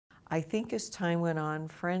I think as time went on,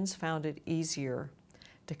 friends found it easier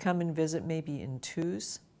to come and visit maybe in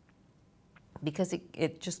twos because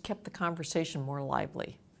it just kept the conversation more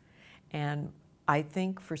lively. And I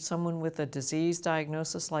think for someone with a disease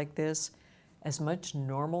diagnosis like this, as much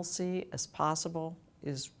normalcy as possible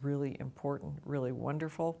is really important, really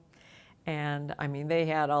wonderful. And I mean, they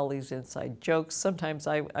had all these inside jokes. Sometimes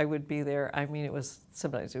I would be there. I mean,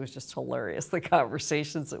 sometimes it was just hilarious, the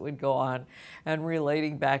conversations that would go on and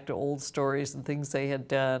relating back to old stories and things they had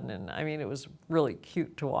done. And I mean, it was really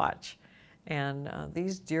cute to watch. And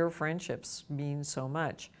these dear friendships mean so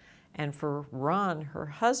much. And for Ron, her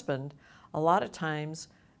husband, a lot of times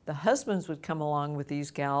the husbands would come along with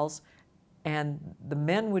these gals and the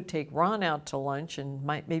men would take Ron out to lunch, and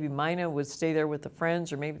maybe Myna would stay there with the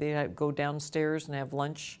friends, or maybe they'd go downstairs and have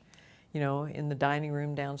lunch, you know, in the dining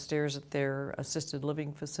room downstairs at their assisted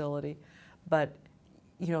living facility. But,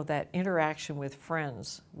 you know, that interaction with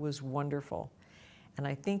friends was wonderful. And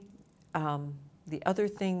I think the other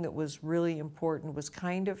thing that was really important was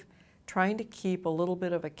kind of trying to keep a little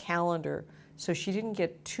bit of a calendar so she didn't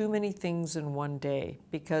get too many things in one day,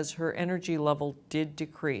 because her energy level did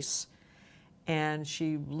decrease. And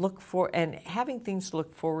having things to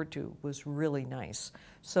look forward to was really nice.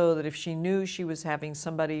 So that if she knew she was having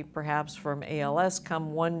somebody perhaps from ALS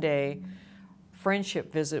come one day,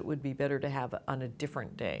 friendship visit would be better to have on a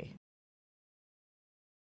different day.